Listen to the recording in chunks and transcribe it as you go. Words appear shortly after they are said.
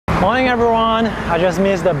Morning everyone, I just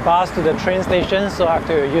missed the bus to the train station, so I have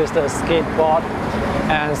to use the skateboard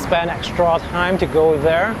and spend extra time to go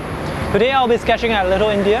there. Today I'll be sketching at Little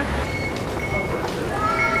India.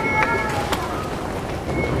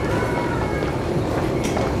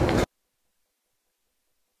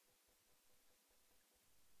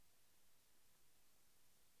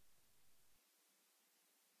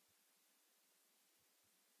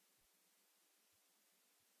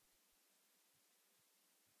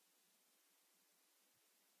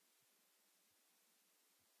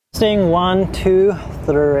 Testing 1, 2,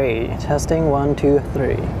 3. Testing 1, 2,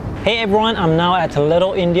 3. Hey everyone, I'm now at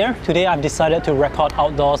Little India. Today I've decided to record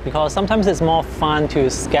outdoors because sometimes it's more fun to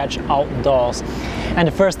sketch outdoors. And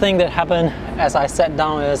the first thing that happened as I sat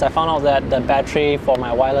down is I found out that the battery for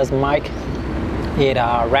my wireless mic, it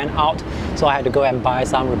ran out. So I had to go and buy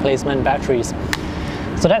some replacement batteries.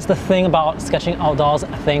 So that's the thing about sketching outdoors,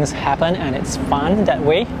 things happen and it's fun that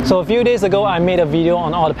way. So a few days ago I made a video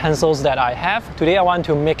on all the pencils that I have. Today I want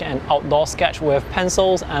to make an outdoor sketch with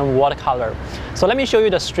pencils and watercolor. So let me show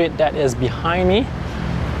you the street that is behind me.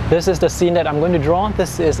 This is the scene that I'm going to draw.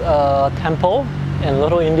 This is a temple in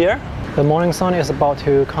Little India. The morning sun is about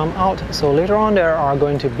to come out, so later on there are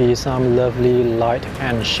going to be some lovely light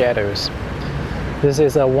and shadows. This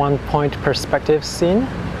is a one-point perspective scene.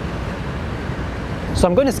 So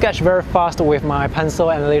I'm going to sketch very fast with my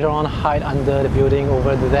pencil and later on hide under the building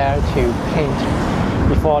over there to paint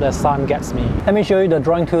before the sun gets me. Let me show you the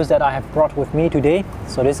drawing tools that I have brought with me today.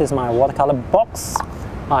 So this is my watercolor box.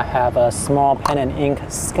 I have a small pen and ink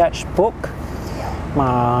sketchbook,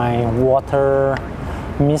 my water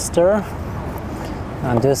mister,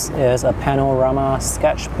 and this is a Panorama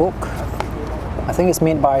sketchbook. I think it's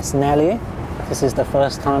made by Snelly. This is the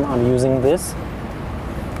first time I'm using this.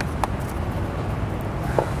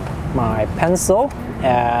 My pencil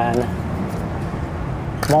and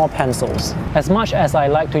more pencils. As much as I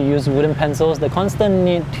like to use wooden pencils, the constant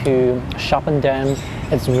need to sharpen them,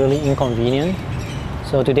 it's really inconvenient.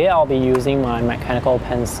 So today I'll be using my mechanical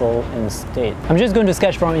pencil instead. I'm just going to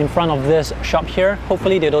sketch from in front of this shop here.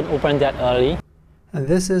 Hopefully they don't open that early. And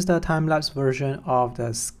this is the time-lapse version of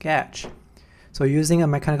the sketch. So using a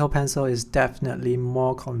mechanical pencil is definitely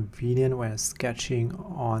more convenient when sketching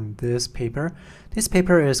on this paper. This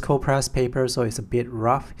paper is cold pressed paper, so it's a bit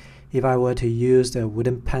rough. If I were to use the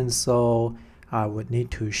wooden pencil, I would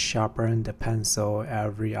need to sharpen the pencil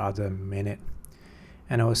every other minute.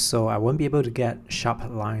 And also I won't be able to get sharp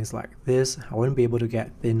lines like this. I won't be able to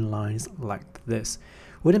get thin lines like this.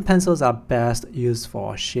 Wooden pencils are best used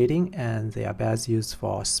for shading, and they are best used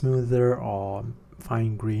for smoother or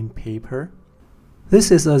fine-grained paper. This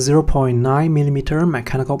is a 0.9mm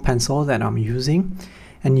mechanical pencil that I'm using,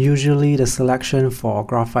 and usually the selection for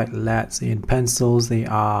graphite leads in pencils, they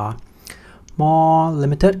are more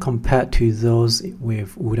limited compared to those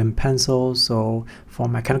with wooden pencils. So for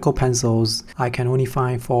mechanical pencils, I can only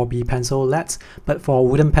find 4B pencil leads, but for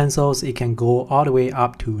wooden pencils, it can go all the way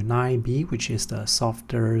up to 9B, which is the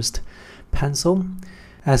softest pencil.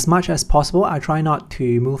 As much as possible, I try not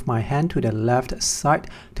to move my hand to the left side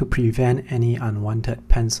to prevent any unwanted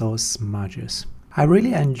pencil smudges. I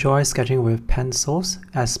really enjoy sketching with pencils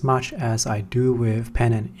as much as I do with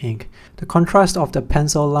pen and ink. The contrast of the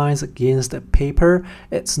pencil lines against the paper,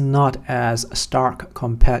 it's not as stark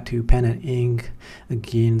compared to pen and ink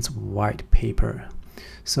against white paper.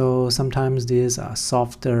 So sometimes these are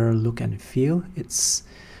softer look and feel.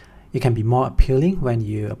 It can be more appealing when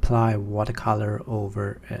you apply watercolor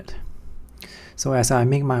over it. So as I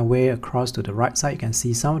make my way across to the right side, you can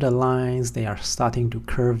see some of the lines, they are starting to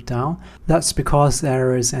curve down. That's because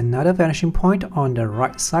there is another vanishing point on the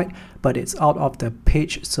right side, but it's out of the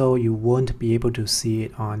page, so you won't be able to see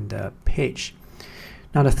it on the page.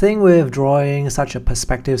 Now the thing with drawing such a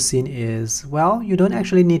perspective scene is, well, you don't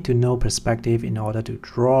actually need to know perspective in order to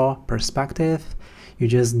draw perspective. You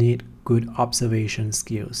just need good observation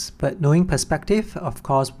skills. But knowing perspective, of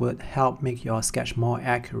course, would help make your sketch more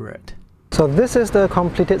accurate. So this is the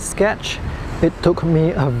completed sketch. It took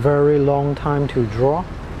me a very long time to draw.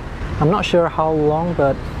 I'm not sure how long,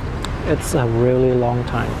 but it's a really long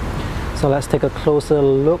time. So let's take a closer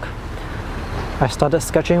look. I started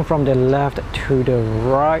sketching from the left to the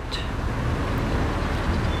right.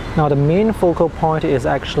 Now the main focal point is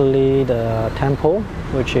actually the temple,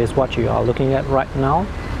 which is what you are looking at right now.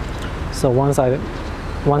 So once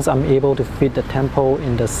I'm able to fit the temple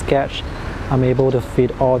in the sketch, I'm able to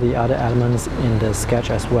fit all the other elements in the sketch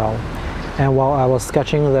as well. And while I was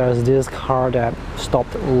sketching, there's this car that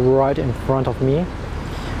stopped right in front of me.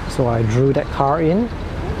 So I drew that car in.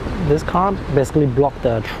 This car basically blocked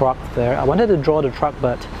the truck there. I wanted to draw the truck,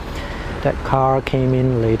 but That car came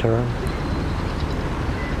in later.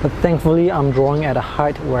 But thankfully I'm drawing at a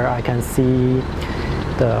height where I can see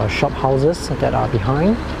the shop houses that are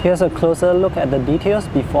behind. Here's a closer look at the details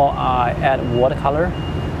before I add watercolor.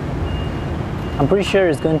 I'm pretty sure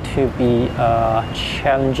it's going to be a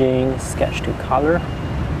challenging sketch to color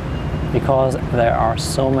because there are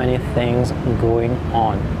so many things going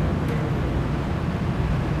on.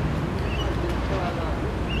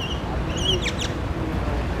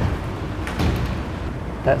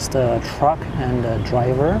 That's the truck and the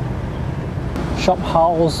driver. Shop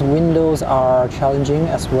house windows are challenging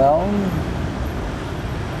as well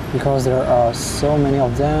because there are so many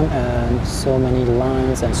of them and so many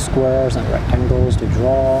lines and squares and rectangles to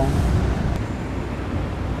draw.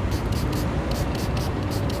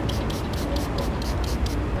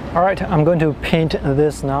 Alright, I'm going to paint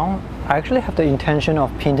this now. I actually have the intention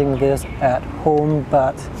of painting this at home,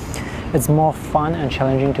 but it's more fun and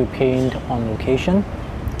challenging to paint on location.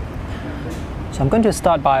 So I'm going to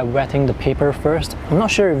start by wetting the paper first. I'm not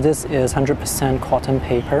sure if this is 100% cotton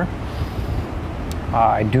paper.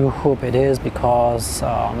 I do hope it is because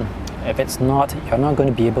if it's not, you're not going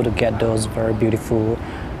to be able to get those very beautiful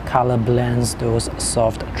color blends, those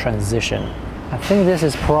soft transition. I think this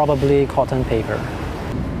is probably cotton paper.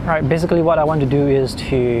 Alright, basically what I want to do is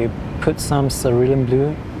to put some cerulean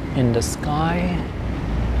blue in the sky.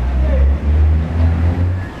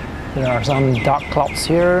 There are some dark clouds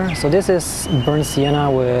here. So this is burnt sienna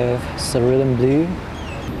with cerulean blue.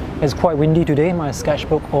 It's quite windy today. My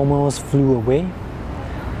sketchbook almost flew away.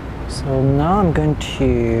 So now I'm going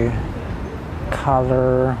to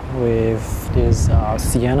color with this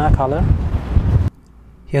sienna color.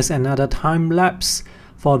 Here's another time lapse.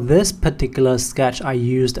 For this particular sketch, I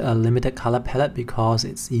used a limited color palette because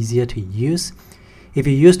it's easier to use. If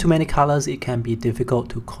you use too many colors, it can be difficult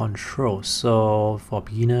to control. So for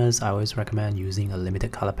beginners, I always recommend using a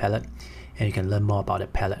limited color palette, and you can learn more about the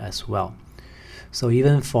palette as well. So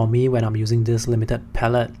even for me, when I'm using this limited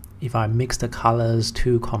palette, if I mix the colors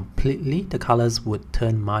too completely, the colors would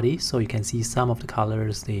turn muddy. So you can see some of the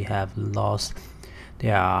colors, they have lost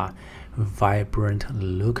their vibrant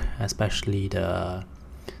look, especially the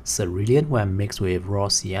cerulean when mixed with raw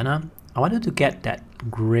sienna. I wanted to get that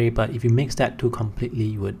gray, but if you mix that too completely,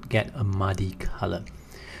 you would get a muddy color.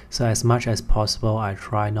 So as much as possible, I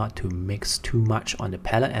try not to mix too much on the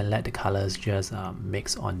palette and let the colors just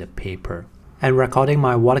mix on the paper. And recording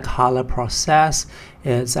my watercolor process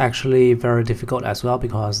is actually very difficult as well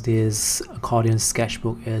because this accordion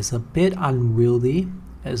sketchbook is a bit unwieldy.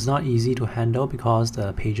 It's not easy to handle because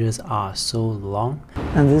the pages are so long.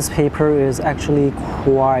 And this paper is actually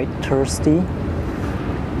quite thirsty.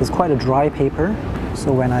 It's quite a dry paper,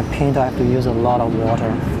 so when I paint I have to use a lot of water.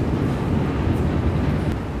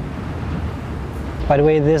 By the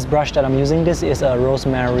way, this brush that I'm using, this is a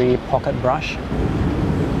rosemary pocket brush.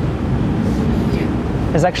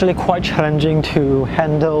 It's actually quite challenging to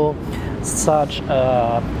handle such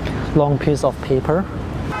a long piece of paper.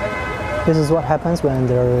 This is what happens when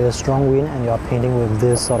there is strong wind and you're painting with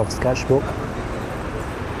this sort of sketchbook.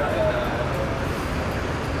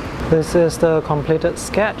 This is the completed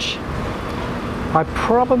sketch. I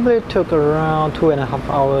probably took around 2.5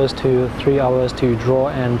 hours to 3 hours to draw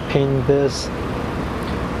and paint this.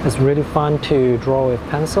 It's really fun to draw with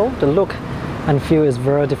pencil. The look and feel is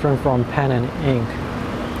very different from pen and ink.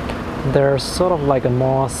 There's sort of like a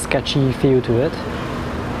more sketchy feel to it.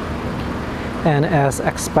 And as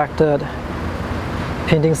expected,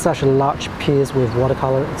 painting such a large piece with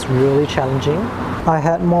watercolor, it's really challenging. I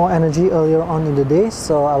had more energy earlier on in the day,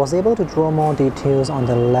 so I was able to draw more details on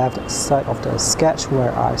the left side of the sketch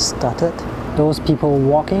where I started. Those people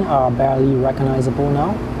walking are barely recognizable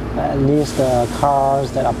now. At least the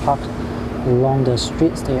cars that are parked along the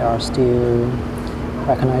streets, they are still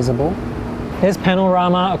recognizable. This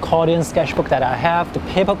Panorama accordion sketchbook that I have, the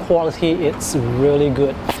paper quality, it's really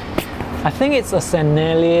good. I think it's a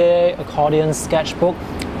Sennelier accordion sketchbook.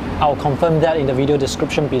 I'll confirm that in the video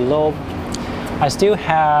description below. I still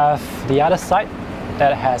have the other side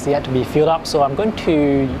that has yet to be filled up, so I'm going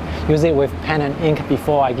to use it with pen and ink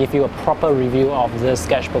before I give you a proper review of this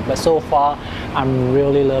sketchbook. But so far, I'm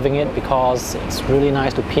really loving it because it's really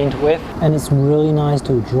nice to paint with and it's really nice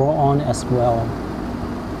to draw on as well.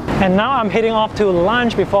 And now I'm heading off to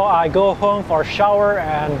lunch before I go home for a shower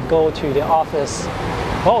and go to the office.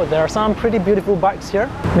 Oh, there are some pretty beautiful bikes here.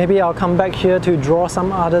 Maybe I'll come back here to draw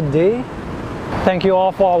some other day. Thank you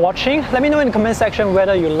all for watching. Let me know in the comment section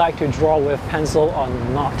whether you like to draw with pencil or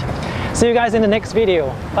not. See you guys in the next video.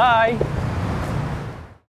 Bye!